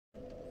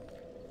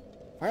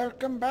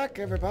Welcome back,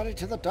 everybody,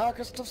 to the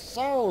Darkest of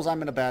Souls.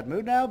 I'm in a bad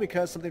mood now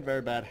because something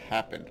very bad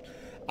happened.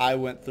 I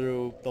went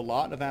through the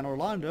lot of Anne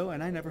Orlando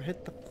and I never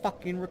hit the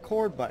fucking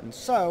record button.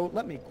 So,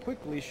 let me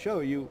quickly show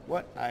you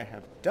what I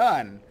have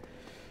done.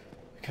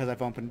 Because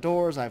I've opened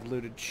doors, I've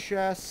looted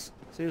chests.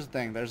 So here's the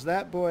thing, there's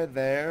that boy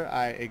there.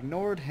 I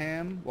ignored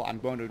him. Well, I'm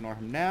going to ignore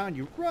him now. And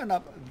you run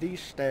up these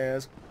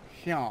stairs.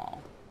 Here.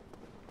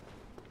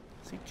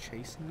 Is he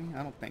chasing me?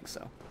 I don't think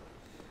so.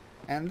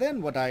 And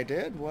then what I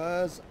did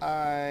was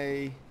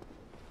I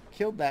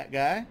killed that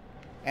guy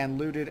and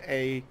looted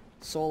a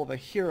soul of a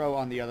hero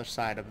on the other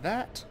side of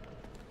that.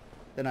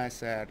 Then I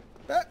said,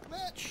 "Fuck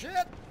that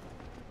shit."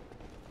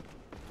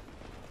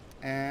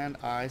 And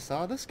I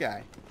saw this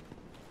guy.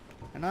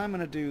 And I'm going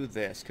to do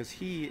this because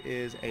he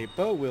is a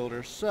bow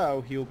wielder,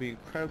 so he will be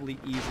incredibly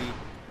easy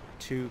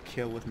to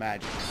kill with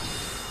magic.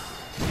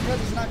 Because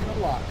he's not going to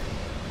block.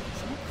 Is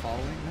someone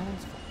following?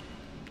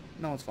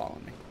 No one's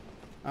following me.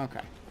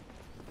 Okay.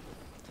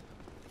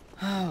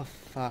 Oh,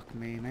 fuck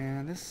me,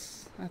 man.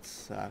 That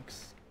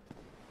sucks.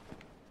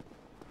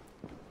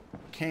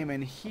 Came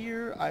in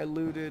here, I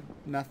looted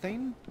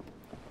nothing.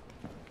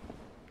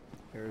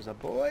 There's a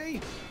boy.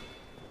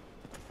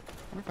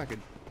 I wonder if I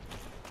could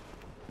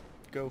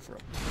go for a...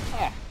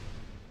 Ah!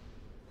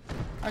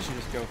 I should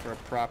just go for a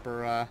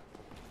proper,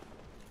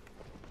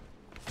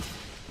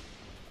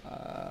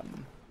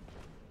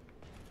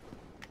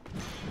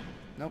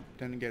 Nope,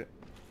 didn't get it.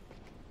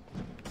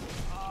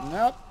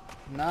 Nope.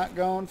 Not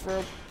going for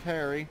a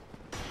parry.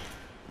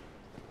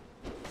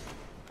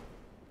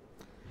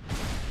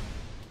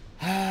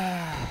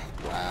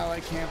 Wow,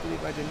 I can't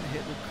believe I didn't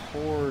hit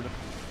record.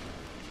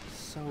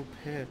 So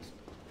pissed.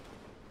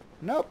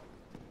 Nope.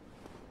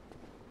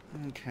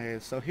 Okay,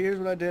 so here's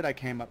what I did. I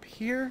came up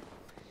here.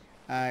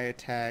 I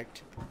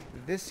attacked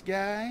this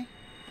guy,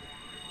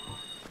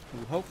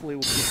 who hopefully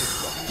will keep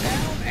this weapon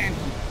down, and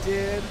he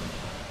did.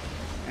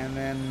 And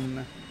then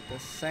at the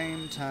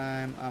same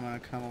time, I'm going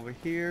to come over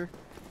here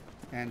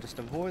and just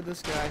avoid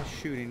this guy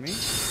shooting me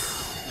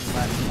and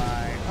let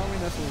my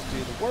homing missiles do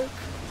the work.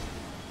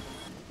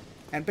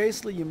 And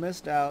basically you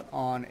missed out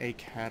on a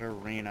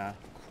Katarina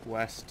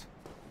quest.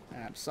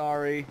 And I'm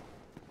sorry.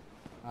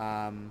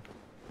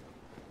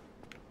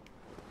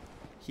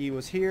 He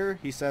was here.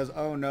 He says,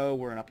 "Oh no,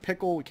 we're in a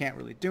pickle. We can't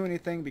really do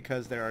anything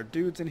because there are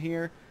dudes in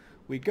here."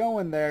 We go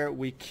in there,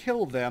 we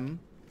kill them,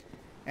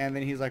 and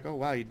then he's like, "Oh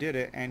wow, you did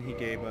it," and he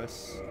gave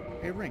us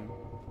a ring.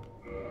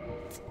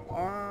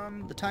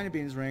 The Tiny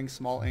Beans ring,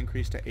 small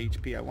increase to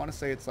HP. I want to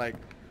say it's like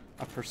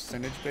a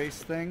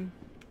percentage-based thing.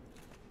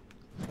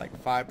 Like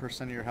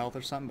 5% of your health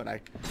or something, but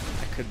I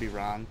could be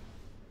wrong.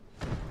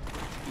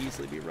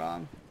 Easily be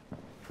wrong.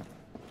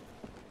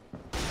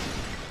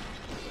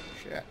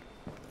 Shit.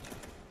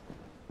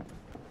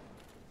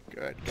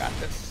 Good, got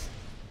this.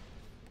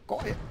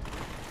 Got it.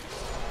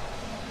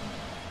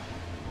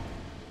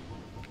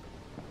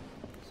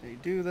 So you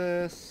do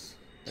this.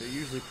 They're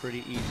usually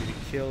pretty easy to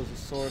kill as a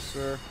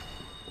sorcerer.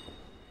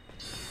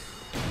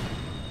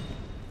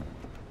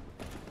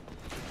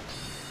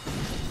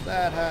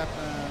 That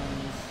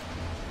happens,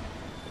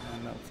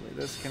 and hopefully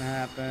this can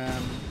happen,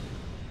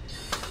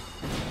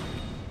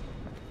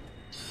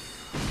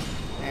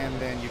 and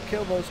then you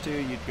kill those two.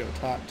 You'd go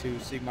talk to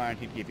Sigmar and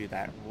he'd give you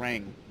that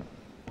ring.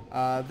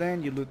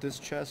 Then you loot this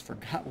chest.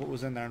 Forgot what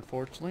was in there,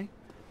 unfortunately.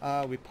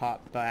 We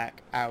pop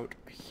back out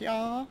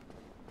here,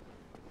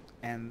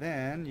 and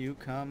then you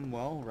come,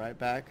 well, right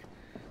back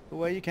the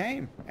way you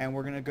came, and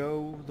we're gonna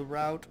go the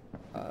route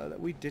that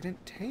we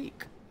didn't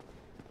take.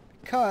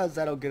 Because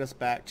that'll get us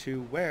back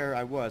to where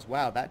I was.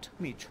 Wow, that took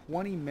me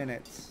 20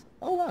 minutes.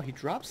 Oh wow, he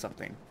dropped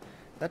something.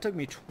 That took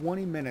me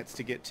 20 minutes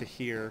to get to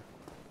here,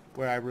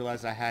 where I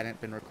realized I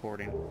hadn't been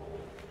recording.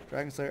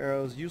 Dragon Slayer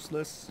arrows,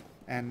 useless.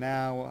 And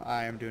now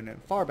I am doing it in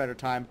far better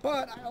time.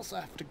 But I also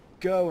have to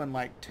go in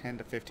like 10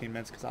 to 15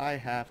 minutes because I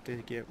have to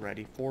get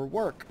ready for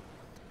work.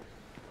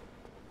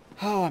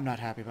 Oh, I'm not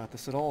happy about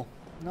this at all.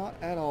 Not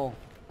at all.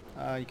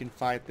 You can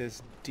fight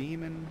this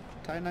demon,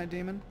 Titanite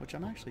demon, which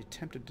I'm actually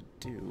tempted to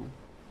do.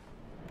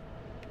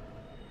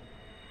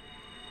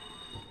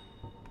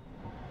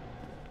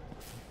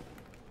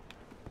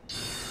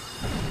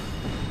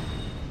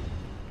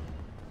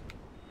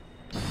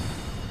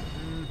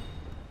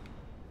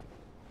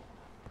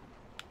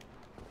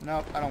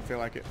 Nope, I don't feel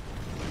like it.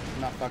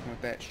 I'm not fucking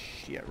with that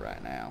shit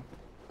right now.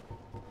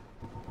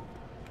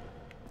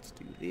 Let's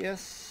do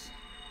this.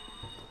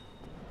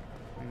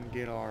 And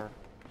get our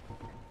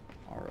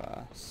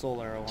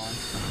soul arrow on.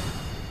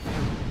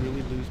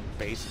 Really lose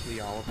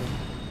basically all of them.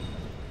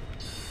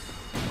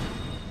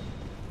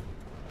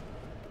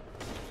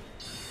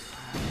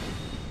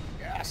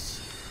 Yes!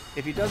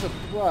 If he does a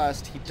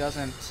thrust, he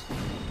doesn't...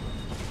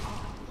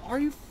 Are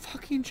you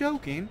fucking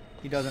joking?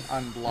 He doesn't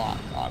unblock,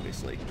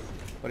 obviously.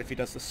 But if he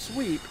does the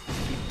sweep,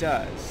 he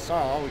does.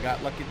 So, we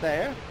got lucky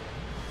there.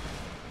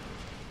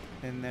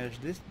 And there's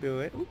this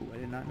boy. Ooh, I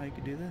did not know you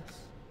could do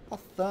this.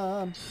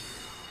 Awesome.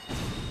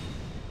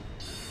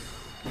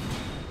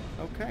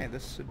 Okay,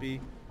 this should be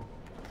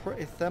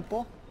pretty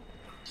simple.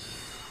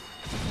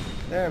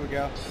 There we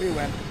go. We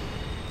win.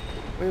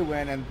 We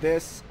win, and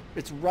this,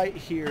 it's right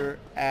here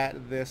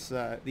at this,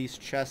 these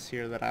chests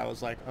here that I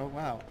was like, oh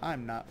wow,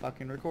 I'm not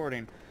fucking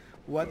recording.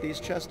 What these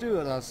chests do,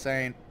 as I was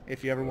saying,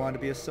 if you ever want to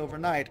be a Silver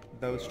Knight,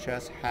 those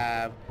chests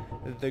have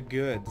the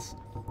goods.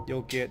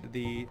 You'll get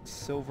the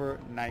Silver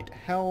Knight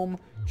helm,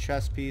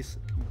 chest piece,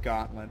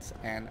 gauntlets,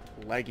 and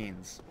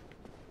leggings.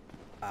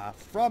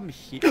 From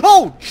here...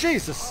 Oh,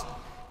 Jesus!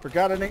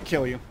 Forgot I didn't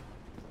kill you.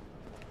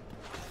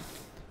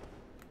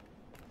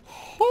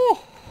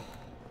 Oh.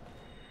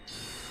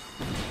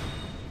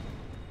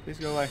 Please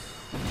go away.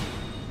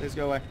 Please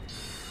go away.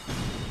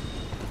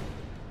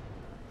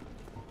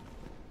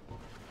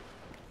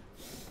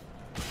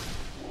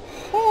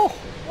 Oh,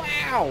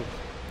 wow!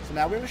 So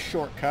now we have a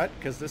shortcut,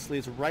 because this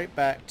leads right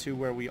back to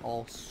where we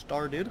all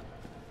started.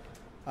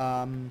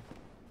 Wow,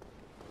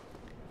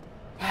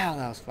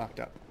 that was fucked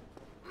up.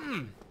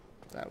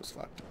 That was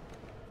fucked up.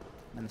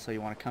 And so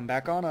you want to come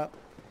back on up,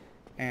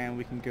 and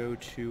we can go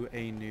to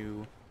a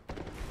new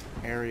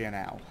area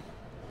now.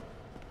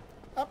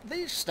 Up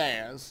these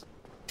stairs.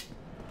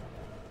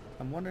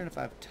 I'm wondering if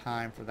I have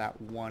time for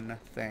that one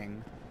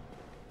thing.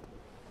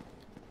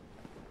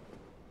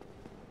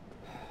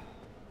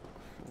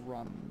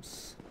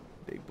 Crumbs.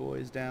 Big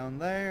boys down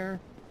there.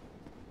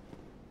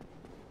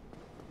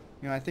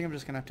 You know, I think I'm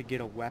just gonna have to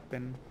get a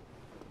weapon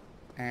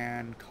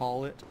and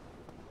call it.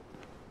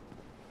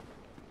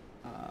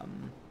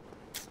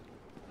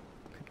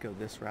 Could go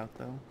this route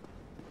though.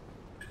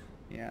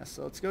 Yeah,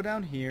 so let's go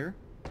down here.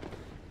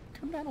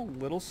 Come down a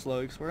little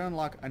slow because we're gonna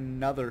unlock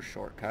another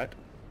shortcut.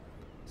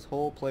 This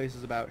whole place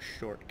is about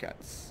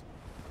shortcuts.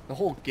 The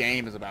whole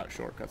game is about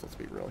shortcuts, let's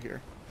be real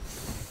here.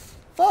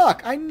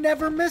 Fuck! I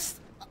never missed...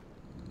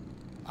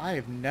 I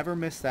have never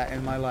missed that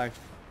in my life.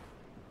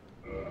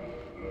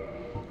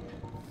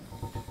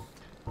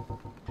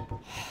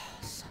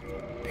 Son of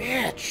a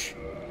bitch!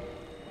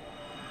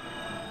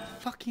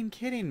 Fucking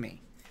kidding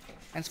me.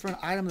 And it's for an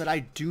item that I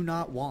do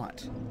not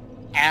want.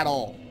 At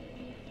all.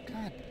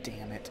 God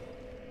damn it.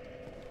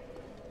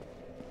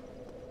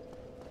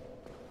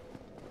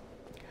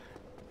 God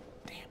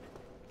damn it.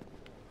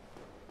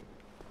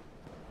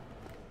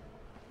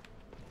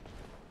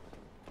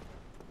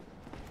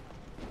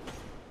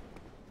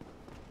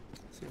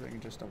 See if I can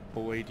just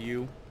avoid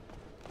you.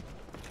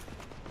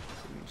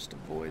 Let me just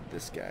avoid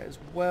this guy as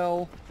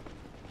well.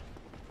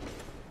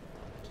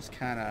 Just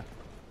kind of...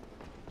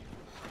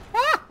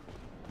 Ah!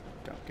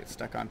 Don't get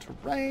stuck on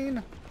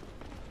terrain.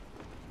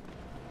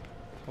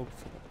 Hope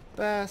for the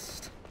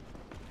best.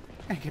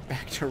 And get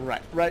back to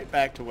right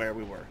back to where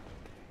we were.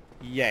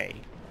 Yay.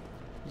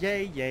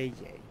 Yay, yay,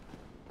 yay.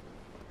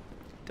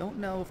 Don't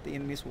know if the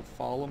enemies will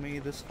follow me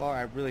this far.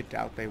 I really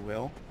doubt they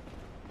will.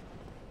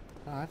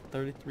 I have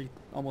 33,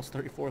 almost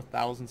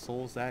 34,000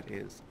 souls. That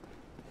is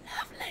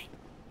lovely.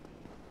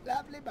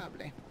 Lovely,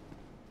 bubbly.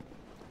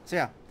 So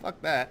yeah,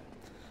 fuck that.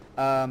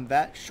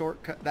 That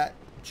shortcut, that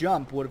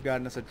jump would have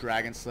gotten us a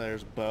Dragon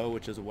Slayer's bow,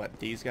 which is what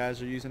these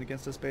guys are using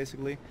against us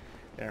basically.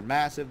 They're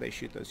massive. They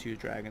shoot those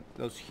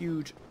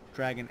huge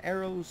dragon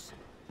arrows.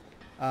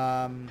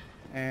 And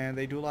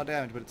they do a lot of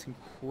damage, but it's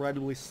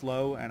incredibly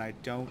slow, and I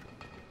don't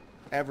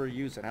ever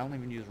use it. I don't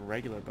even use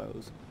regular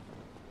bows.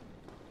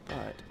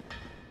 But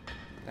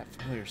that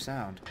familiar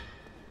sound.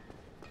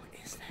 What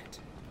is that?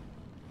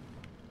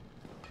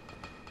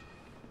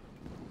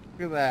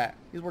 Look at that.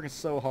 He's working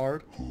so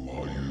hard. Who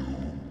are you?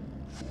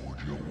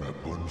 Forge your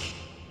weapons.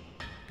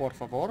 Por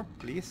favor,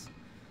 please.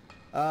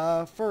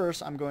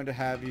 First, I'm going to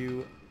have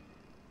you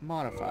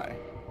modify.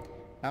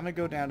 Now I'm going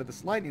to go down to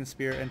this lightning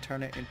spear and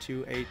turn it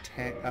into a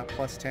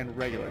plus 10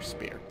 regular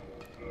spear.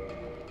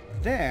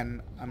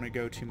 Then, I'm going to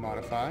go to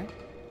modify.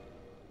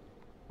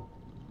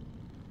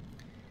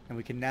 And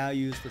we can now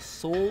use the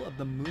soul of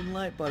the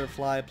Moonlight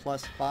Butterfly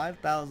plus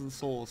 5,000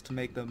 souls to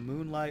make the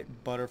Moonlight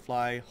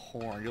Butterfly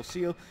Horn. You'll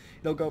see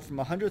it'll go from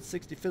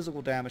 160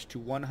 physical damage to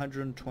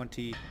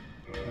 120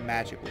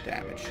 magical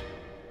damage.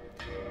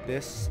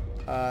 This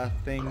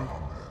thing...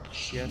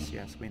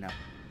 Yes, we know.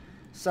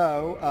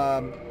 So,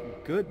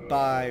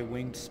 goodbye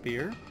Winged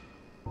Spear.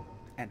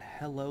 And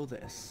hello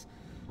this.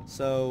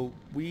 So,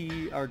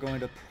 we are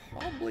going to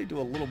probably do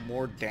a little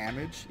more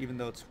damage, even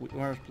though it's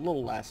a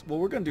little less. Well,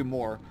 we're going to do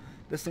more.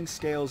 This thing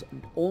scales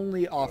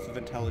only off of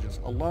intelligence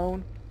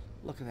alone.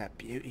 Look at that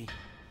beauty.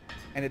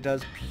 And it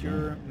does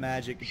pure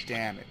magic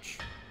damage.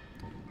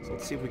 So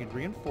let's see if we can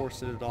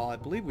reinforce it at all. I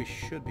believe we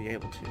should be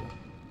able to.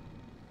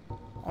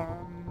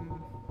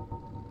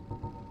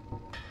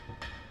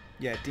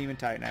 Yeah, Demon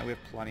Titanite, we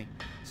have plenty.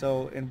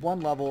 So in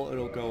one level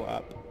it'll go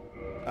up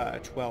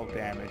 12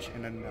 damage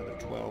and another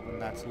 12,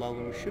 and that's low,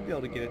 and we should be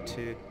able to get it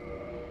to...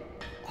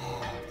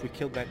 Oh, if we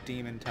killed that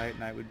Demon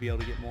Titanite, we'd be able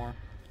to get more.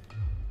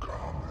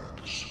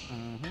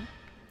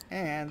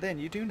 And then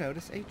you do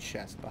notice a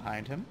chest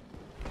behind him.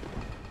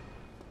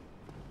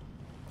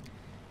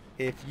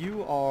 If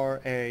you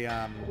are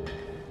a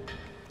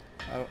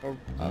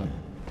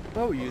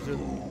bow user...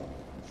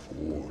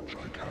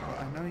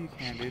 I know you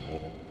can, dude.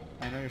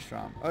 I know you're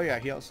strong. Oh yeah,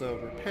 he also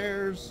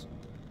repairs,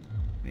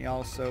 and he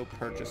also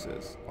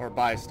purchases, or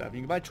buys stuff. You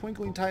can buy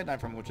Twinkling Titanite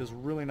from him, which is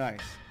really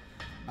nice.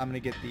 I'm gonna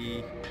get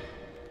the...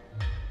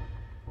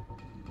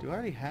 Do I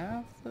already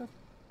have the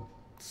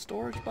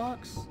storage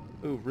box?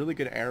 Ooh, really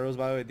good arrows,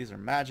 by the way. These are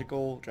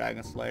magical,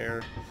 Dragon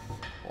Slayer,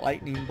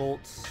 lightning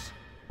bolts,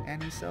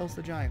 and he sells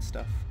the giant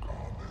stuff.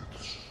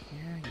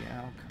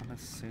 Yeah, I'll come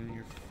as soon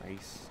your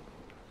face.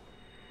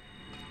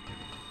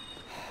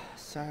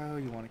 So,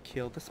 you want to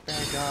kill this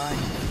bad guy?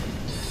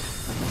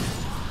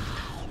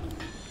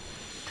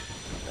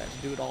 That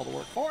should do it all the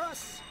work for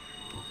us.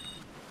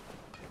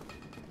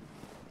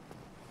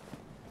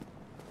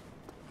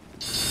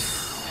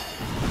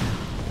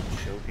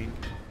 Choking.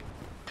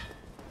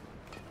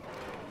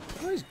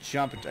 I always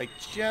jump at like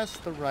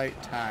just the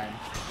right time.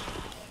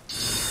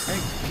 Hey,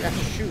 yeah,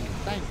 shoot,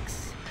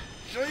 thanks.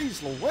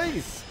 Jeez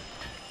Louise!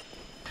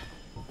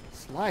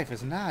 This life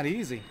is not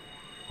easy.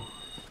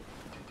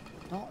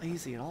 Not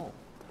easy at all.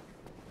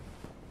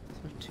 Is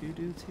there two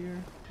dudes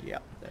here?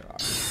 Yep, there are.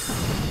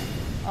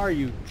 Are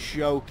you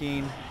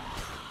joking?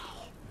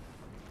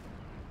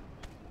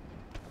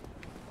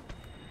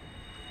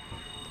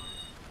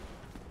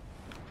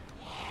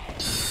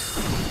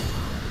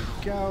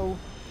 Go.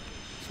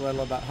 That's what I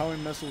love about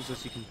homing missiles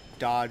is you can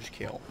dodge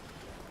kill.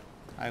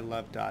 I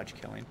love dodge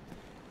killing.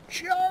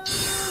 Charge!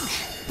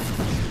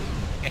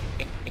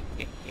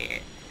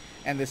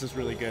 And this is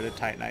really good at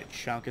Titanite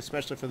Chunk,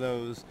 especially for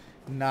those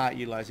not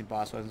utilizing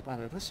boss weapons. By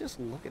the way, let's just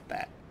look at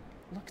that.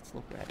 Let's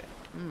look at it.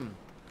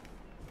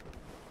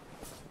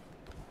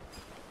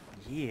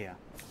 Yeah.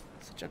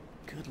 Such a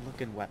good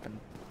looking weapon.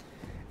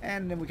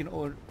 And then we can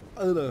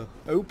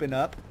open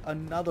up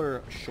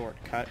another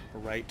shortcut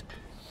right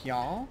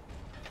here.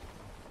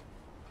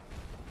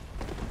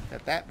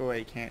 That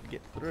boy can't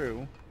get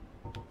through.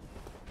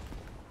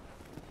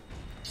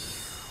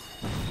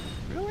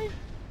 Really?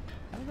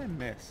 How did I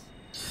miss?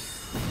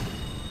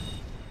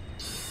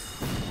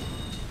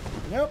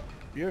 Nope,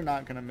 you're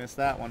not gonna miss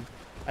that one.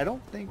 I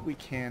don't think we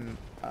can,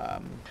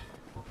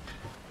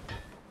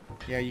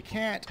 yeah, you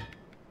can't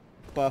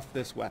buff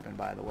this weapon,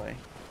 by the way.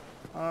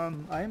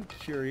 I am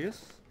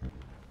curious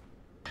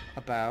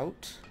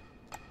about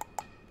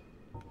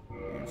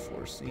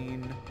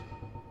enforcing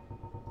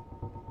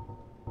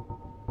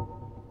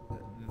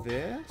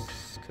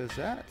this, because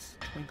that's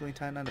Twinkling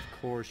Titanite, of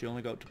course, you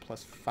only go up to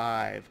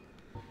 +5,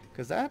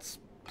 because that's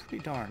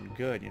pretty darn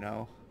good, you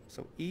know.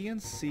 So E and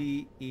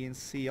C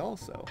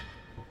also.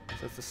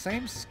 So it's the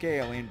same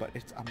scaling, but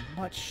it's a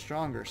much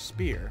stronger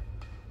spear.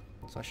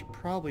 So I should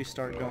probably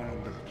start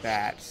going with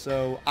that.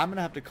 So I'm going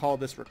to have to call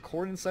this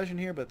recording session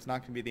here, but it's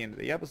not going to be the end of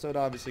the episode,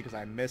 obviously, because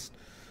I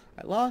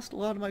lost a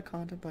lot of my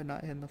content by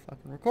not hitting the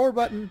fucking record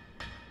button.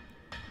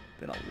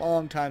 Been a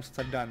long time since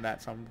I've done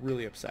that, so I'm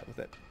really upset with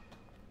it.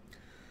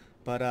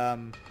 But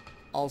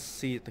I'll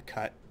see you at the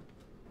cut.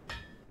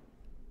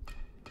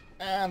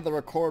 And the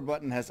record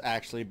button has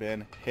actually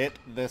been hit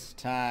this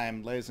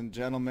time, ladies and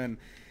gentlemen.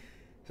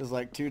 This is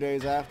like 2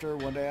 days after,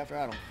 1 day after,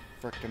 I don't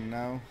frickin'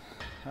 know.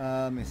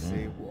 Let me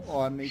see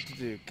what I need to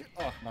do. Get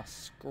off my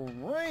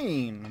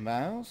screen,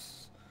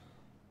 mouse.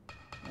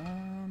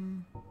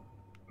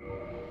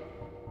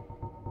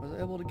 Was I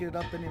able to get it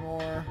up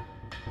anymore?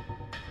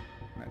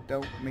 I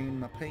don't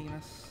mean my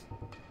penis.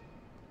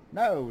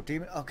 No,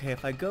 demon. Okay,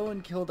 if I go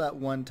and kill that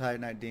one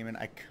Titanite demon,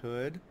 I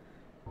could.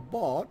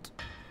 But,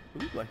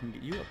 ooh, I can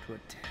get you up to a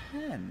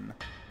 10.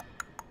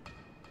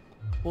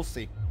 We'll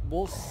see.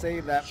 We'll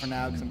save that for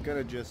now, because I'm going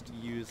to just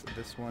use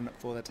this one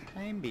for the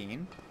time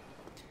being.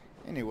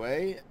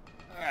 Anyway,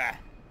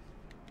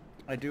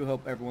 I do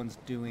hope everyone's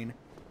doing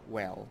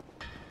well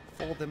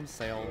for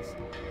themselves.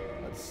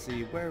 Let's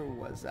see, where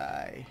was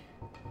I?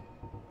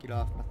 Get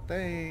off my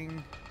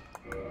thing.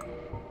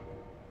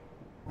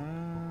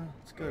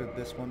 Let's go to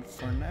this one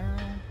for now.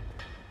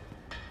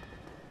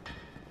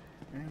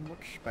 And what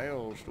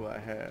spells do I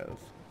have?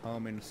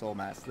 Homing Soul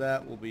Mask.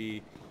 That will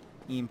be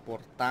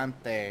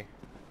importante.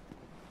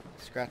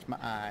 Scratch my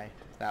eye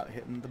without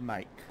hitting the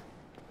mic.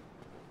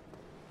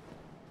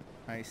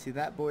 Alright, see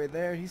that boy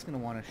there? He's going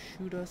to want to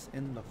shoot us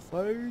in the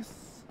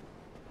face.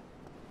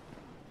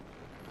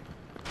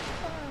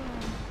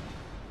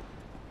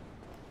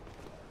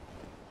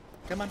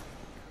 Come on.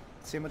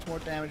 Let's see how much more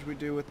damage we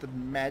do with the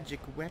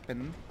magic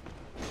weapon.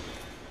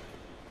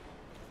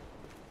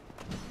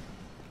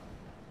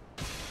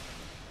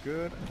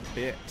 Good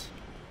bit.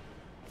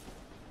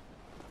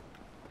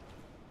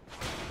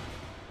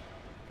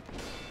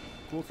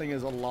 Cool thing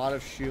is a lot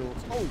of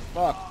shields, oh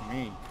fuck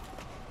me,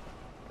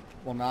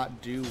 will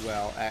not do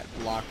well at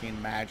blocking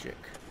magic.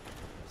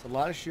 So a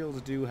lot of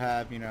shields do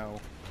have, you know,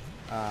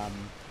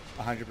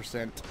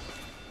 100%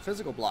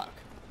 physical block,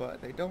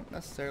 but they don't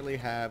necessarily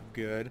have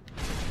good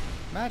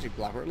magic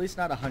block, or at least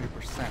not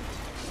 100%.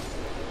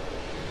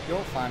 You'll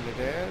find it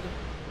dead.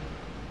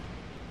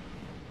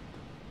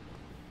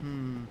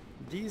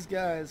 These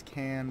guys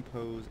can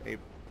pose a...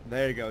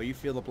 There you go, you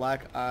feel the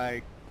black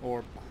eye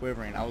orb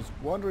quivering. I was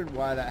wondering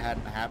why that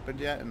hadn't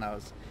happened yet, and I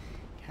was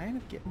kind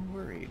of getting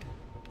worried.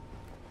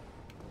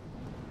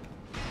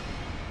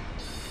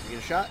 Get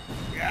a shot?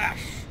 Yes!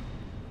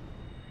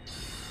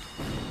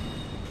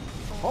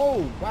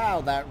 Oh, wow,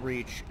 that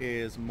reach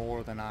is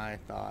more than I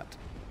thought.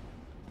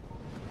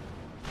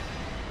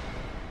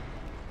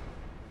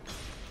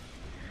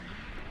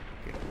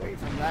 away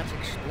from that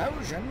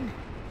explosion.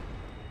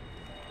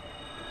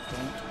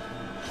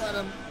 Don't let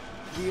him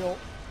heal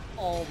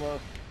all the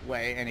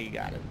way, and he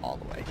got it all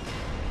the way.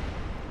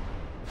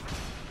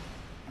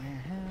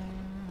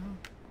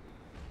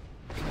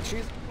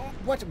 Jeez,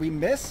 what, we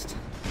missed?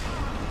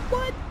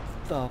 What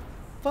the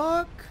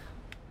fuck?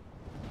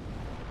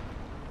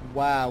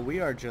 Wow, we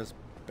are just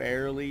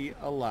barely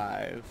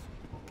alive.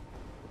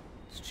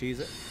 Let's cheese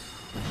it.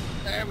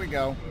 There we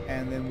go.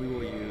 And then we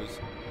will use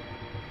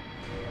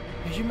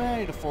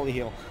humanity to fully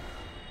heal.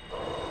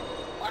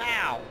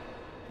 Wow!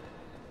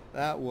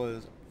 That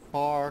was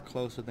far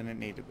closer than it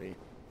needed to be.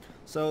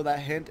 So that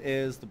hint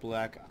is the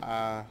black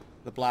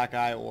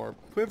eye orb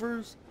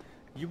quivers.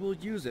 You will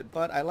use it,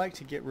 but I like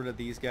to get rid of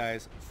these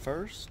guys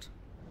first,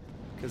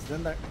 because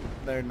then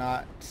they're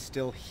not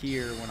still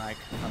here when I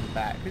come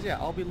back. Because yeah,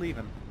 I'll be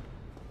leaving.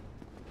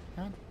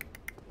 Come on.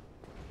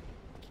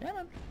 Come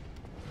on.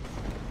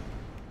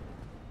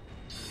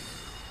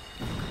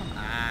 Come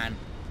on.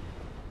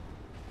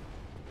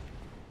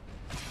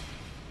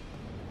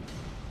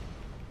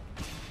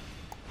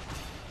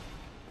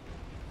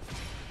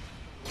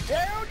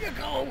 Down you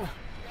go!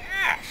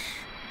 Yes!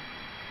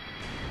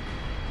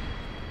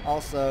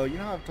 Also, you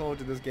know how I've told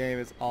you this game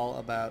is all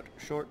about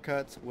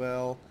shortcuts?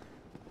 Well,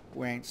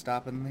 we ain't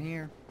stopping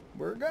here.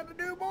 We're gonna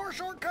do more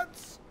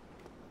shortcuts!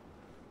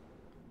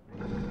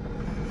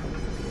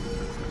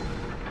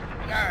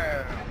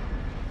 Yeah!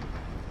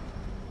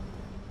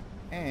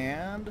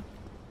 And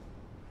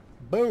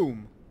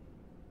boom!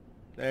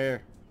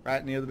 There,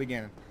 right near the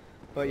beginning.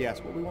 But yes,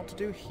 what we want to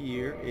do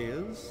here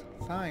is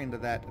find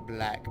that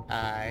black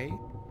eye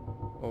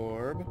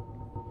orb.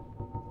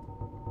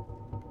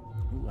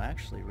 Ooh,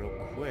 actually, real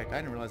quick, I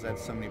didn't realize I had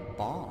so many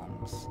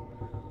bombs.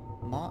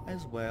 Might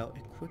as well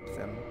equip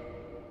them.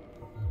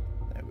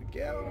 There we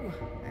go.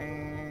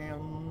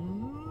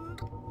 And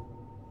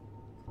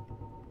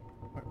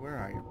where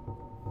are you?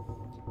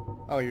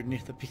 Oh, you're near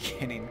the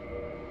beginning.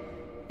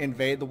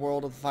 Invade the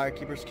world of the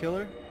Firekeeper's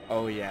killer?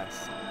 Oh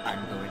yes,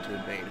 I'm going to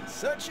invade it.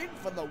 Searching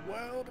for the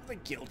world of the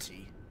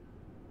guilty.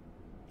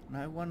 And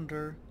I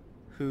wonder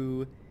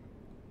who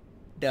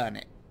done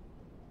it.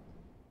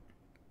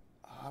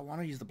 Oh, I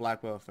want to use the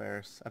Black Bow of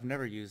Ferris. I've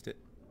never used it.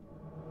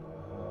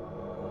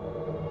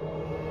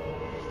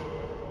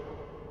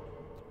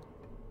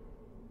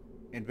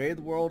 Invade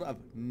the world of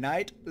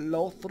Knight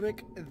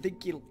Lothric the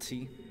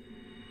Guilty.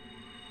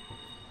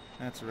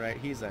 That's right,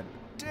 he's a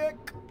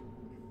dick.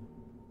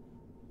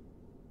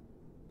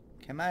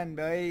 Come on,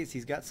 boys.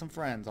 He's got some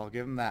friends. I'll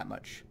give him that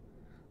much.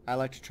 I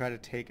like to try to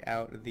take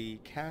out the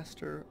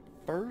caster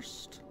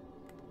first.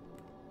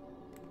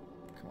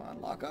 Come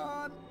on, lock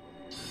on.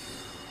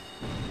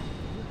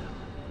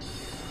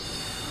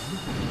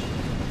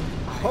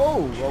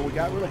 Oh, well, we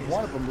got rid of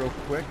one of them real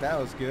quick. That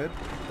was good.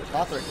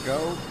 Lothric,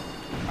 go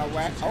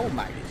away. Oh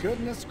my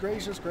goodness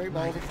gracious, great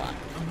balls of fire.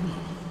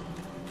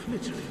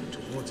 Flittering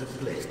towards a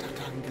flame. Stop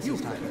talking, because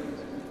he's talking.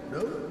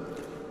 No?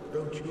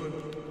 Don't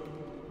you?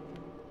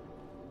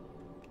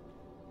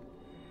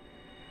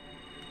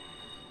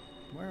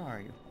 Where are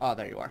you? Oh,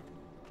 there you are.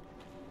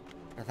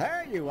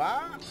 There you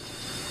are!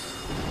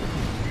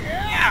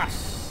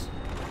 Yes!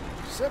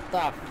 Sit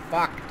the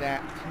fuck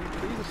down. Can you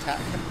please attack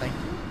him? Thank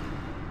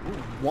you.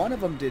 Ooh, one of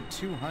them did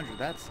 200.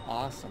 That's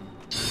awesome.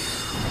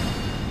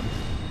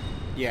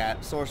 Yeah,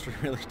 Sorcerer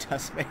really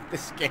does make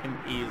this game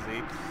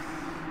easy.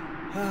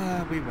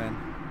 We win.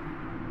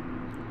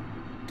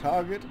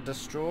 Target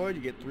destroyed.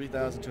 You get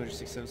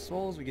 3,267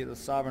 souls. We get the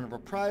Sovereign of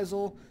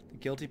Reprisal. The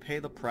guilty pay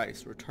the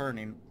price,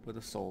 returning with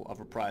a soul of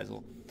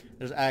reprisal.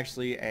 There's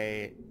actually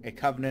a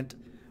covenant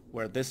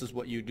where this is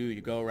what you do.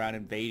 You go around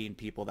invading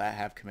people that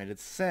have committed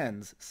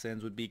sins.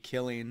 Sins would be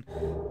killing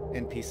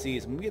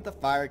NPCs. And we get the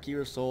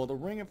Firekeeper soul, the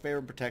Ring of Favor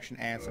and Protection,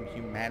 and some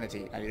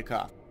humanity. I need a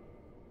cough.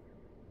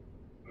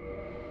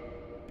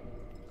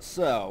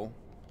 So,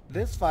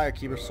 this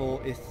Firekeeper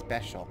soul is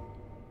special.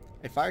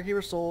 A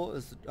Firekeeper soul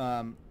is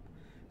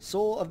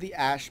soul of the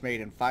Ash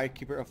Maiden,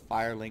 Firekeeper of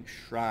Firelink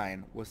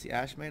Shrine. Was the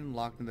Ash Maiden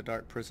locked in the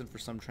dark prison for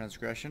some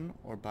transgression,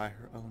 or by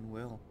her own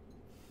will?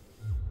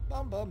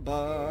 Bum bum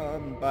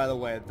bum. By the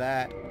way,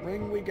 that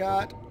ring we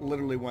got,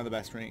 literally one of the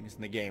best rings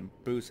in the game.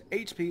 Boosts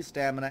HP,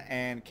 stamina,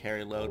 and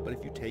carry load, but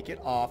if you take it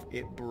off,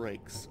 it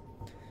breaks.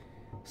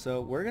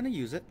 So we're gonna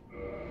use it,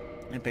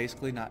 and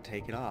basically not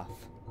take it off.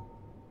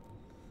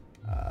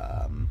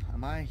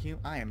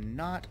 I am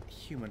not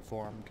human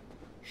formed.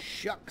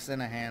 Shucks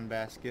in a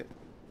handbasket.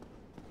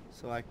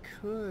 So I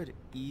could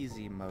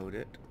easy mode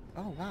it.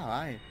 Oh wow,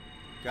 I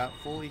got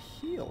fully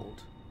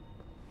healed.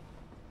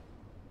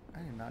 I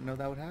did not know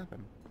that would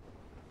happen.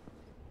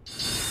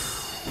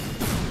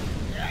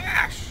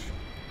 Yes!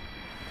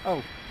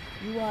 Oh,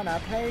 you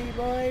wanna play,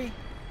 boy?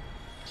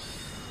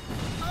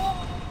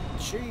 Oh,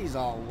 jeez,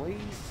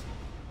 always.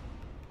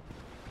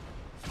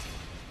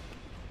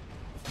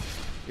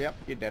 Yep,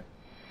 you're dead.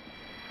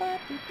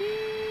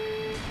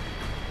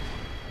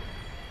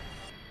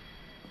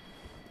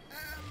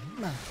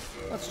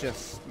 Let's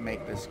just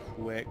make this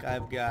quick.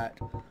 I've got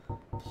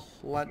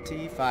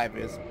plenty. 5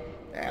 is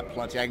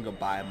plenty. I can go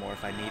buy more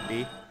if I need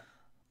be.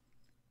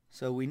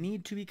 So we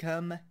need to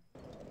become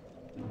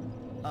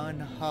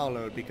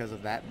unhallowed because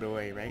of that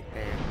boy right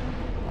there.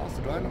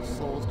 Also, do I have enough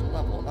souls to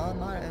level? I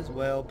might as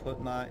well put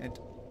my...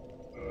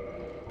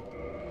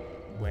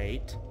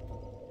 Wait.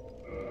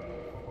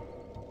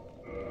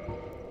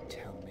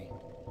 Tell me.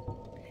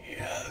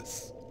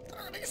 Yes!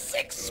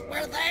 36!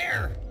 We're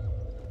there!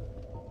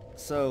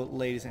 So,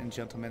 ladies and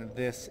gentlemen,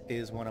 this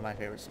is one of my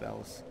favorite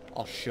spells.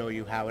 I'll show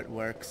you how it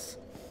works.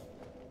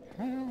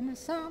 Tell me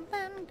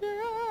something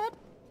good.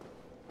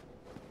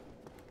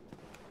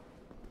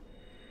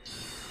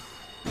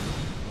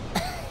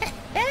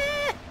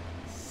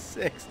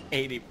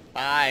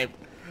 $685.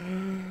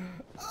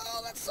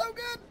 Oh, that's so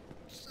good.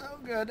 So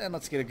good. And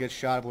let's get a good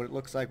shot of what it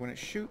looks like when it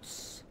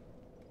shoots.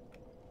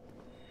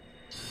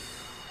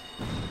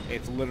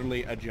 It's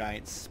literally a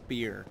giant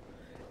spear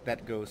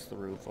that goes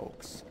through,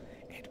 folks.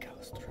 It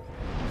goes through.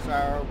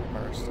 So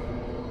reversed.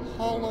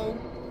 Hollow.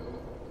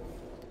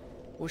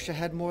 Wish I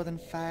had more than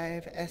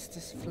 5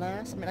 Estus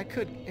flasks. I mean, I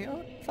could, you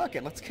know, fuck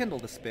it. Let's kindle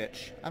this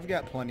bitch. I've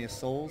got plenty of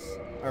souls.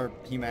 Or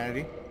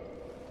humanity.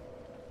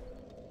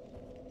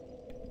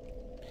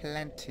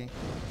 Plenty.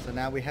 So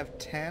now we have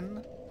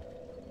 10.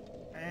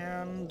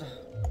 And...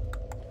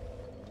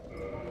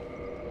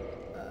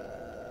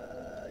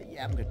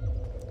 yeah, I'm good.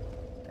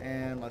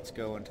 And let's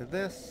go into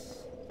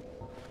this.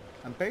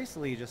 I'm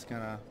basically just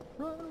gonna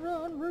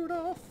run,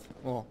 Rudolph.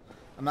 Well,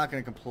 I'm not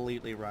gonna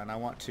completely run. I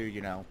want to, you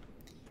know,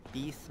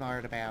 be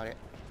smart about it.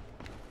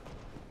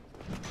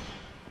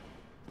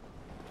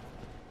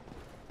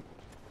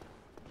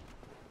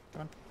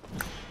 Come on.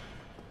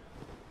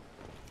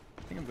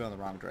 I think I'm going the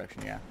wrong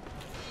direction, yeah.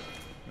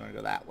 You wanna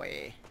go that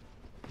way.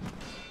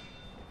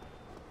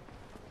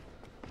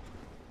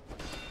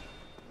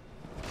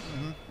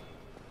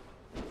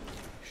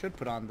 Should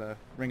put on the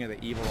Ring of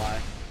the Evil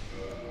Eye.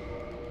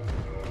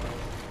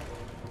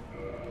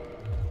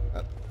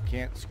 Oh,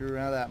 can't screw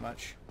around that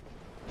much.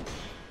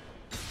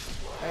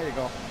 There you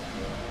go.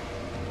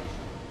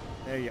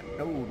 There you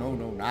go.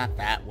 No, not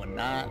that one.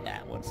 Not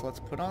that one. So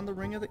let's put on the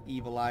Ring of the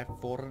Evil Eye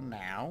for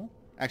now.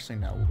 Actually,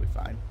 no, we'll be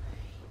fine.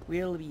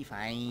 We'll be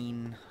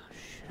fine. Oh,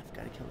 shit, I've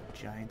got to kill the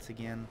giants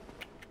again.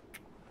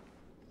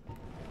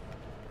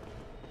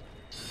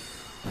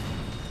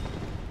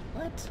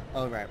 What?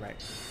 Oh, right.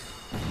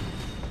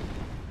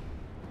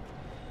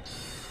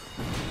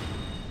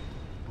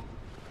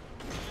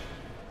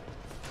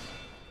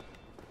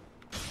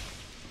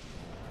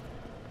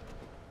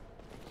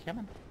 Come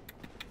on.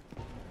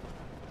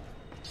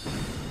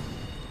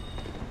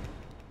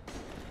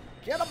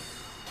 Get him!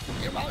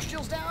 Get all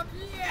shields down!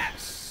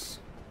 Yes!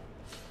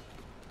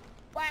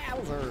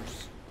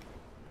 Wowzers!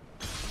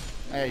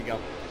 There you go.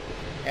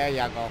 There you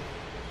go.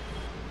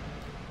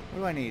 What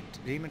do I need?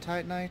 Demon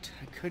Titanite?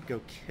 I could go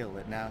kill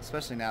it now,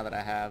 especially now that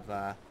I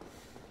have,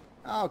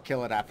 I'll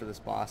kill it after this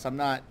boss. I'm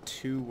not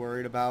too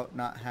worried about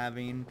not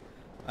having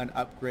an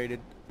upgraded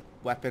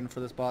weapon for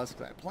this boss,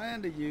 because I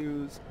plan to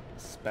use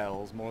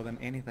spells more than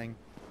anything.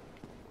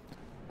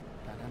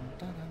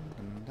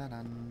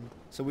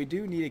 So we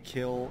do need to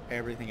kill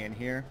everything in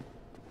here.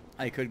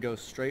 I could go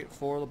straight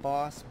for the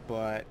boss,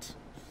 but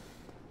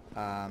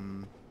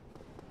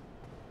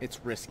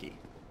it's risky.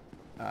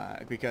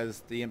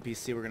 Because the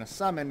NPC we're going to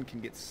summon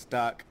can get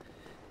stuck,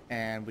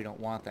 and we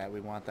don't want that.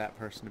 We want that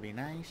person to be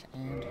nice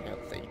and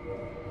healthy.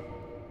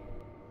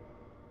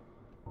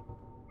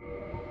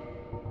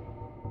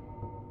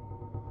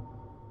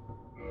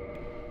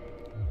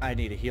 I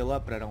need to heal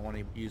up, but I don't want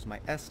to use my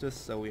Estus,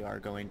 so we are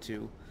going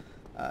to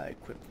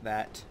equip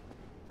that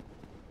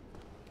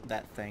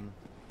thing,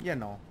 you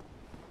know.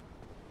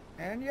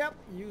 And yep,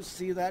 you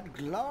see that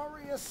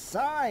glorious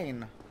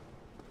sign.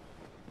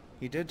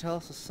 He did tell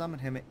us to summon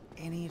him at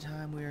any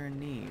time we are in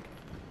need.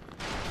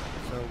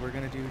 So we're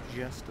gonna do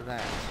just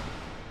that.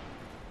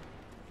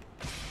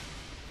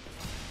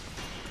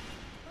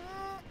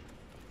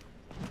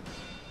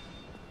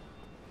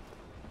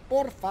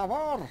 Por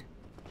favor.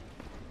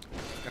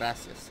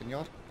 Gracias,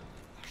 señor.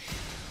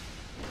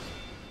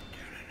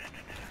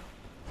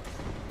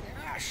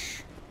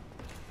 Gosh.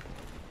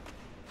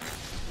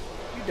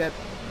 You dead.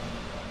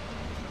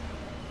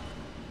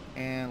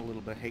 And a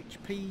little bit of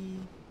HP.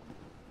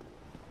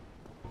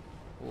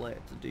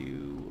 Let's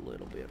do a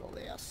little bit of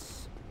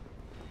this.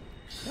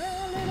 A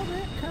little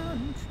bit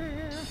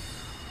country.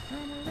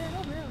 And a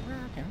little bit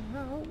rock and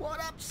roll. What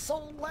up,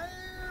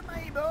 Soulkrist,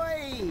 my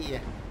boy?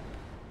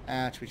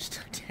 Ouch, we just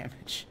took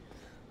damage.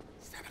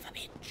 Son of a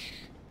bitch.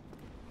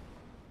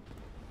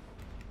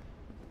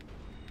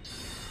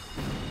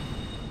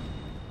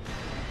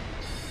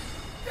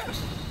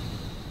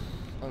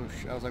 Oh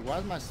shit, I was like, why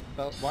are my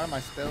spells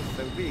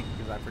so weak?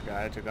 Because I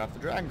forgot I took off the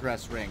Dragon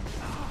Crest ring.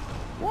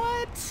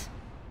 What?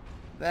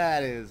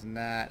 That is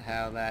not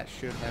how that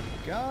should have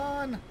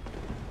gone.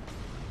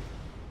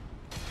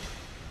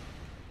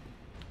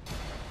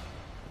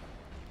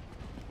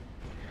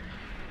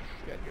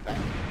 Gotta get back.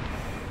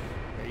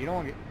 Yeah, you don't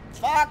want to get...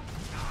 Fuck!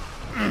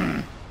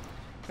 You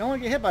don't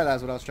want to get hit by that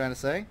is what I was trying to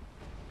say. You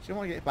don't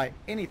want to get hit by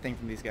anything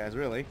from these guys,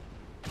 really.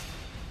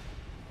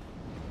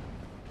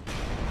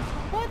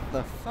 What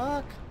the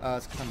fuck?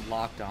 It's because I'm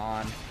locked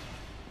on.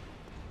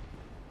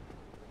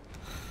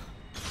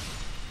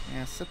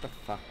 Yeah, sit the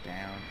fuck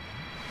down.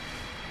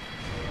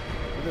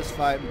 For this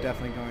fight, I'm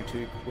definitely going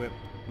to equip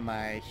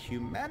my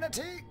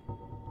humanity.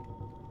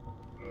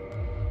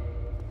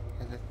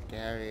 It's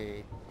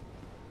scary.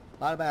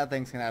 A lot of bad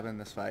things can happen in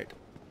this fight.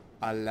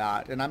 A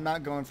lot. And I'm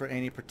not going for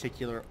any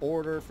particular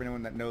order. For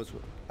anyone that knows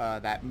what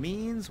that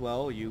means,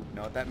 well, you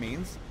know what that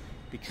means.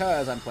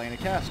 Because I'm playing a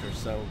caster.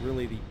 So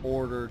really the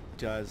order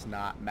does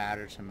not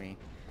matter to me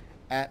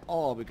at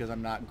all. Because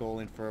I'm not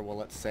going for, well,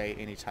 let's say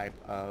any type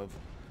of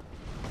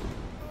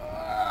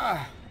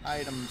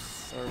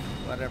items or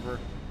whatever.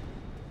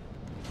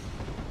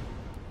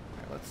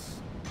 Okay,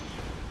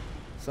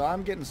 so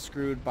I'm getting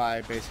screwed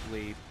by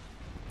basically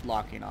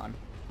locking on.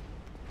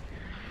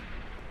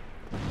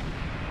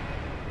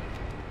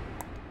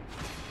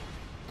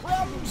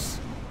 Crumbs!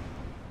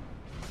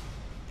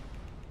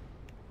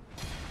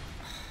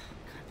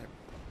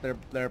 God,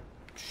 their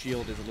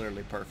shield is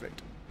literally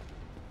perfect.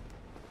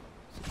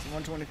 So it's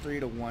 123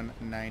 to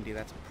 190.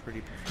 That's a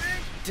pretty big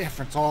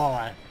difference.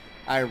 Oh,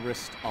 I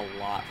risked a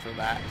lot for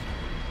that.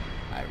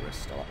 I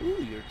risked a lot.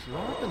 Ooh, you're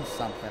dropping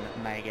something,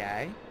 my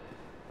guy.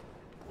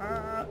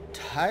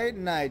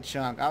 Titanite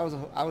chunk. I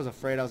was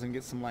afraid I was gonna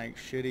get some like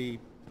shitty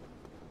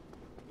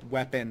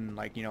weapon,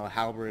 like, you know, a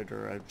halberd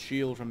or a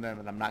shield from them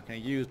that I'm not gonna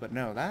use, but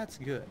no, that's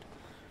good.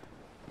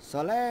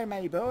 Soler,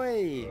 my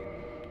boy,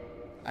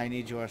 I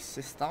need your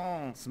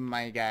assistance,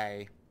 my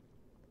guy.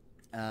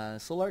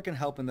 Soler can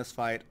help in this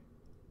fight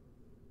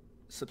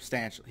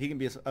substantial. He can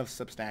be of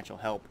substantial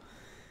help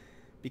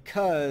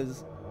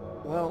because,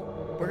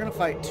 well, we're gonna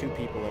fight two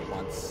people at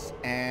once,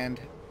 and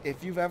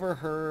if you've ever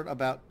heard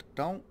about,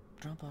 don't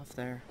jump off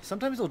there.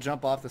 Sometimes he'll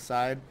jump off the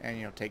side and,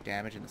 you know, take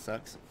damage, and it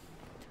sucks.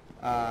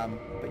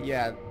 But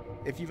yeah,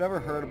 if you've ever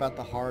heard about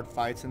the hard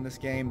fights in this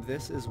game,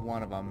 this is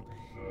one of them.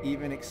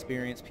 Even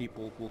experienced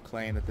people will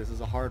claim that this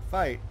is a hard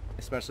fight,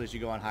 especially as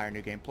you go on higher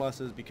New Game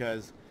Pluses,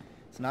 because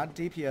it's not a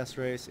DPS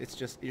race, it's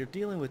just you're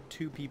dealing with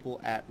two people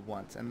at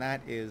once, and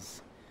that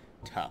is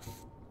tough.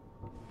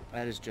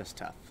 That is just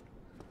tough.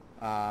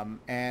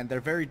 And they're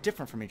very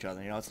different from each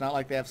other. You know, it's not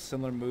like they have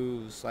similar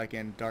moves like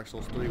in Dark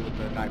Souls 3 with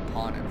the Knight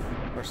Pontiff,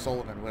 or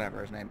Sullivan,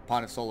 whatever his name,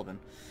 Pontiff Sullivan,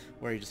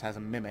 where he just has a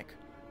mimic.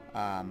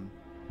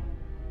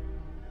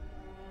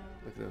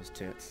 Look at those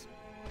tits.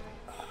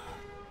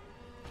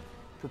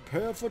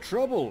 Prepare for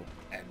trouble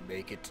and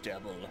make it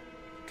double.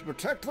 To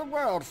protect the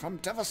world from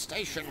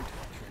devastation,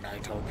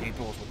 unite all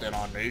peoples within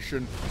our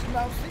nation,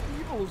 denounce the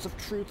evils of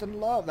truth and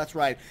love. That's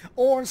right.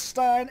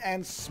 Ornstein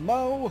and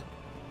Smo.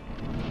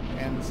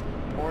 And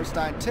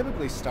Ornstein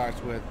typically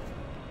starts with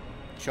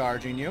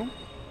charging you.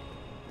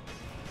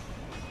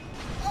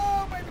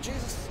 Oh, baby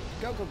Jesus.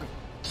 Go, go, go.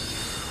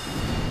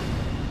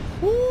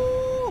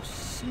 Woo!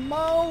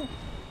 Smo!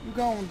 You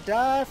gonna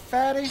die,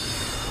 fatty?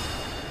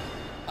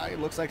 It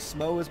looks like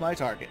Smo is my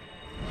target.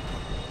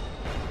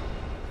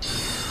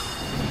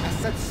 I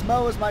said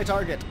Smo is my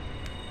target.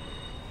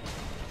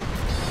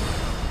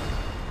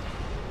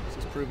 This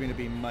is proving to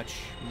be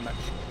much, much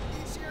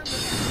easier than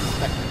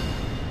expected.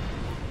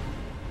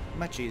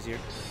 Much easier.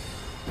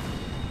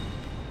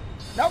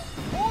 Nope!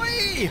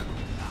 Boy!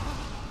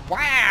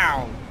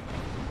 Wow!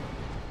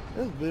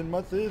 This has been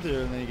much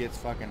easier, and then he gets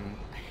fucking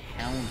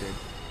hounded.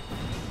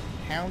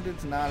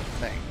 Hounded's not a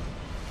thing.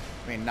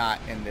 I mean, not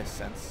in this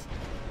sense.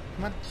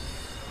 Come on.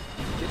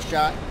 Get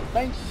shot.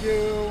 Thank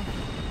you.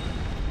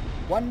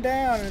 One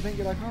down, and I think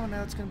you're like, oh,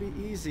 now it's going to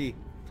be easy.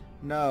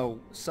 No.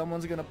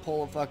 Someone's going to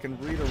pull a fucking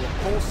Rita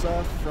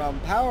Repulsa from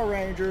Power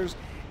Rangers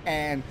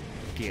and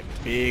get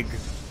big.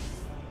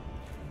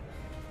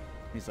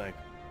 He's like,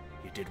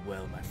 you did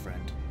well, my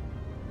friend.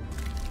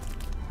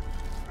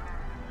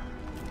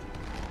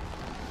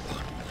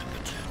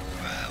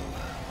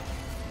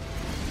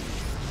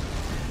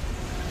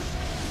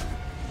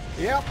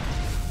 Yep.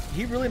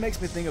 He really makes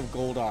me think of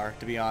Goldar,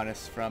 to be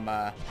honest, from,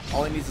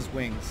 all he needs is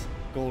wings.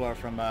 Goldar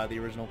from, the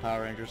original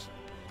Power Rangers.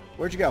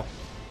 Where'd you go?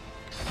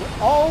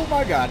 Oh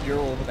my god, you're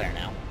over there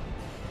now.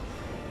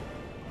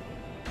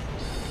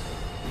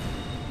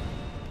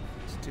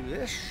 Let's do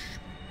this.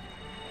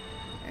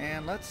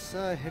 And let's,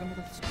 hit him with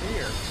a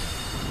spear.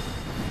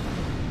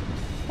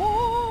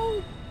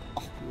 Oh!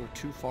 Oh, we were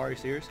too far, are you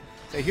serious?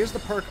 So here's the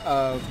perk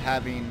of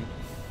having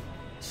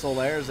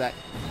Soler, is that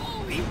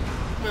he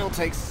will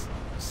take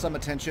some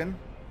attention.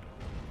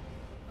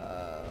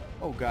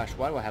 Oh gosh,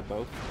 why do I have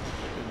both?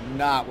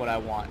 Not what I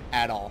want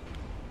at all.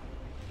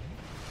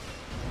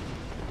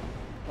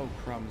 Oh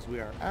crumbs, we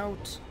are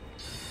out.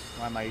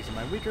 Why am I using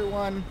my weaker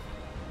one?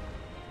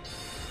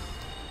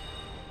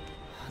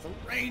 The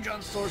range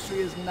on sorcery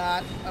is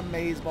not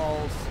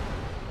amazeballs.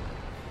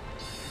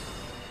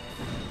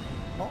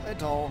 Not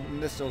at all.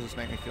 And this still just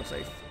makes me feel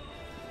safe.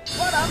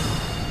 What up?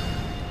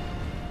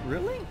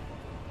 Really?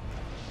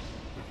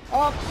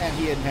 Oh, and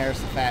he inherits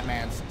the fat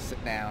man's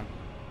sit down.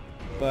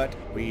 But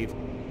we've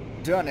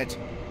done it.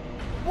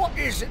 What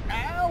is it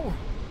now?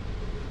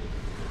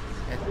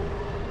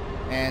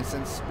 And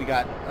since we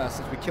got,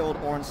 since we killed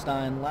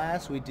Ornstein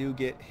last, we do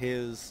get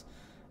his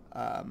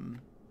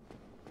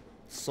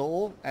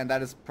soul, and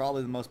that is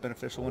probably the most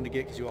beneficial one to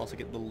get because you also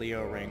get the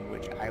Leo ring,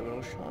 which I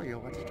will show you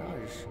what it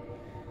does.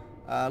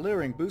 Leo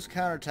ring boosts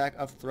counterattack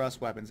of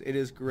thrust weapons. It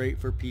is great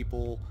for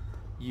people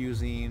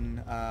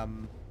using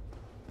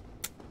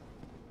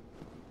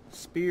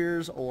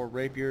spears or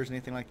rapiers,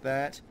 anything like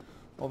that.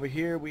 Over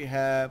here we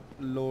have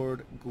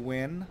Lord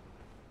Gwyn.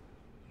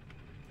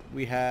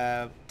 We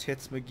have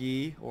Tits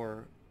McGee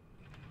or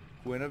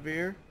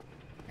Guinevere,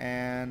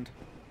 and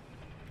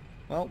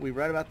well, we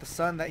read about the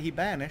son that he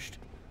banished.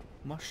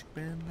 Must have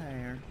been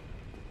there.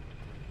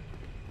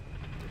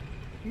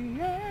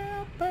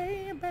 Yeah,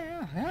 baby,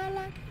 I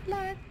like it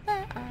like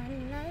that.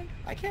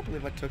 I can't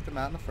believe I took them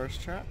out in the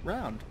first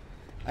round.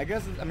 I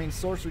guess, I mean,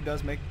 sorcery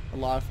does make a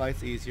lot of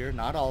fights easier.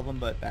 Not all of them,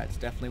 but that's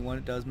definitely one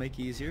it does make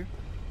easier.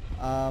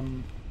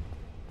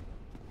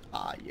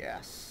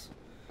 Yes.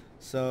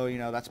 So, you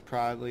know, that's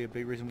probably a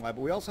big reason why.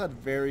 But we also had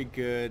very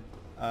good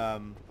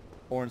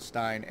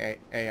Ornstein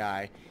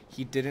AI.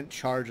 He didn't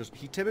charge us.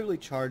 He typically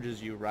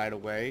charges you right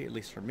away, at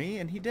least for me,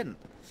 and he didn't.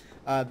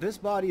 This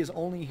body is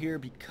only here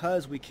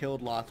because we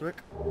killed Lothric,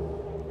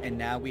 and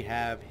now we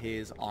have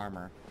his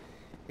armor.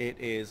 It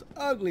is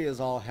ugly as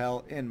all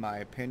hell, in my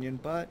opinion,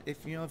 but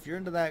if you're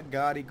into that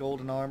gaudy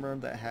golden armor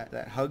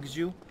that hugs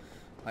you,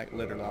 like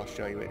literally, I'll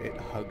show you it. It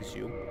hugs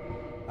you.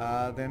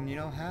 Then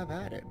have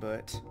at it.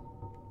 But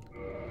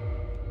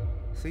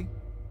see,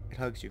 it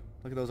hugs you.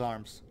 Look at those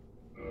arms.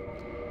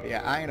 But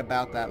yeah, I ain't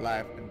about that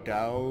life,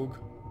 dog.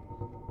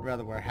 I'd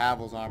rather wear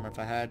Havel's armor if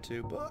I had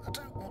to, but I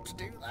don't want to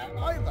do that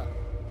either.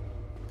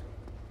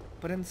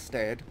 But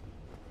instead,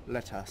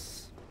 let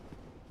us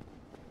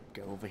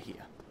go over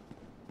here.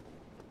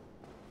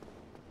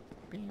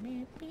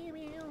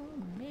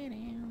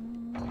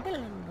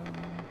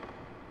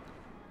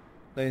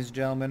 Ladies and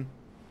gentlemen,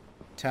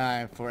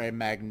 time for a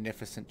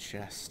magnificent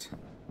chest.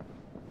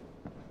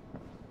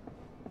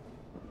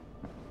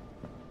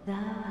 Thou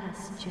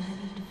hast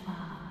journeyed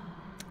far,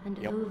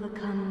 and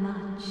overcome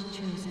much,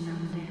 chosen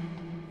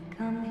undead.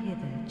 Come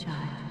hither,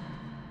 child.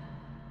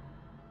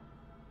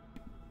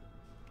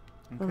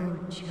 Okay.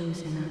 O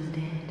chosen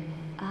undead,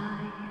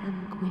 I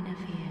am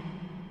Guinevere,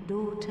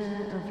 daughter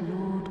of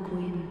Lord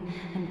Gwyn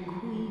and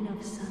Queen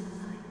of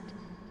Sunlight.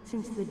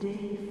 Since the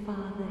day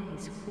Father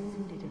his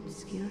form did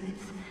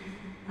obscureth,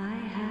 I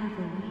have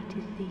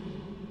awaited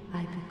thee.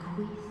 I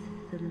bequeath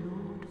the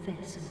Lord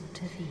Vessel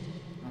to thee.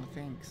 Oh,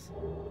 thanks.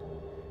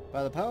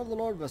 By the power of the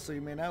Lord Vessel,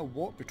 you may now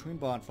walk between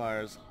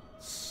bonfires.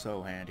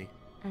 So handy.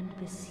 And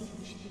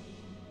beseech thee,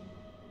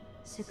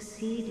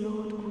 succeed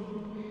Lord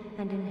Gwyn,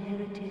 and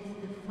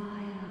inheriteth the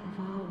fire of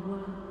our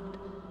world.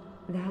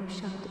 Thou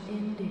shalt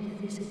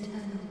endeth this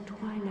eternal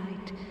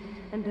twilight,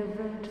 and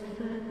avert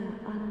further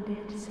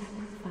undead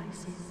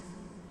sacrifices.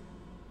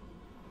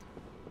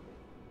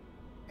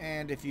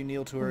 And if you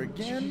kneel to her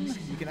again,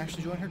 you can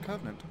actually join her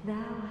covenant. Thou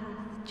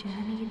hast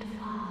journeyed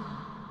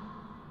far.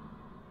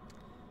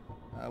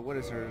 What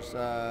is hers?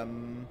 I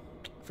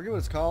forget what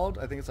it's called.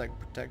 I think it's like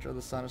Protector of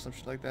the Sun or some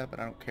shit like that, but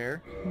I don't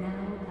care. Now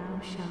thou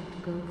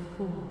shalt go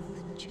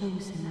forth,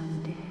 chosen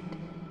undead.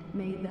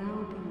 May thou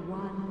be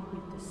one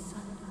with the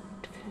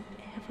sunlight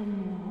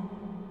forevermore.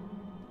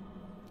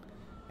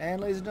 And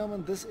ladies and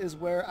gentlemen, this is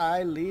where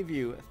I leave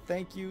you.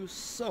 Thank you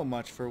so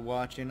much for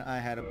watching. I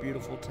had a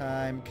beautiful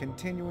time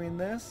continuing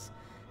this.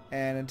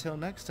 And until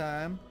next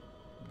time,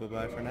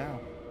 bye-bye for now.